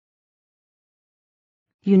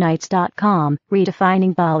Unites.com,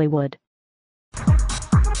 redefining Bollywood.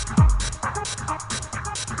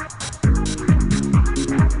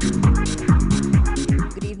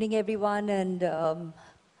 Good evening, everyone, and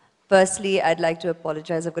firstly, I'd like to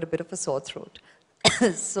apologize. I've got a bit of a sore throat,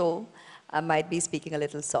 so I might be speaking a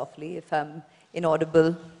little softly. If I'm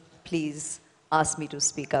inaudible, please ask me to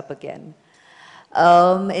speak up again.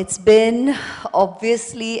 It's been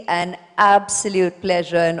obviously an absolute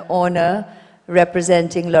pleasure and honor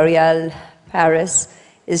representing L'Oreal Paris.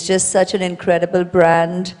 It's just such an incredible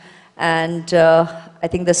brand, and I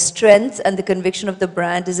think the strength and the conviction of the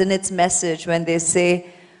brand is in its message when they say,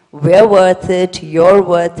 we're worth it, you're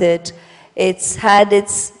worth it. It's had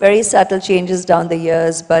its very subtle changes down the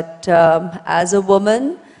years, but as a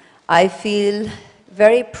woman, I feel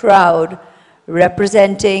very proud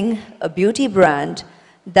representing a beauty brand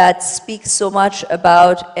that speaks so much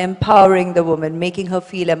about empowering the woman, making her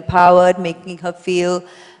feel empowered, making her feel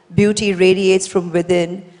beauty radiates from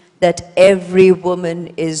within, that every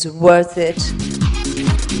woman is worth it.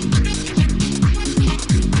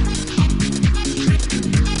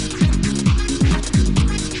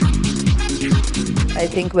 I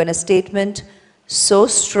think when a statement so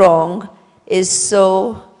strong is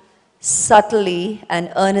so subtly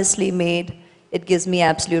and earnestly made, it gives me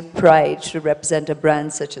absolute pride to represent a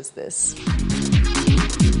brand such as this.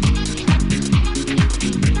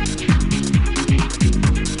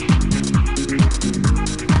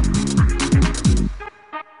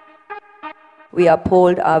 We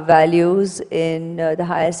uphold our values in the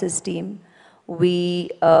highest esteem. We're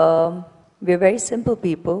very simple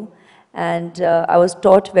people, and I was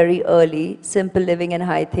taught very early, simple living and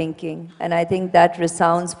high thinking, and I think that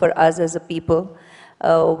resounds for us as a people.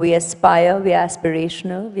 We aspire, we are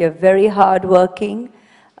aspirational, we are very hardworking,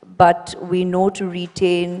 but we know to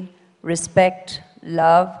retain respect,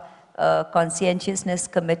 love, conscientiousness,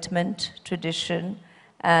 commitment, tradition,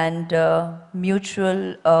 and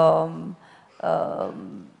mutual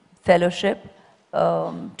fellowship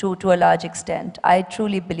to a large extent. I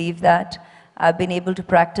truly believe that. I've been able to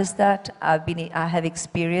practice that. I have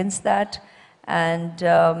experienced that. And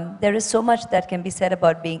there is so much that can be said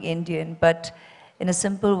about being Indian, but in a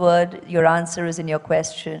simple word, your answer is in your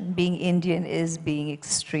question. Being Indian is being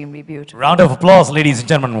extremely beautiful. Round of applause, ladies and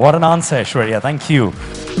gentlemen. What an answer, Aishwarya. Thank you.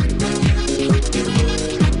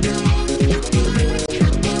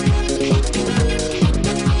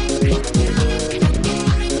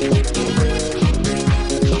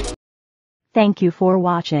 Thank you for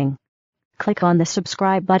watching. Click on the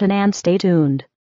subscribe button and stay tuned.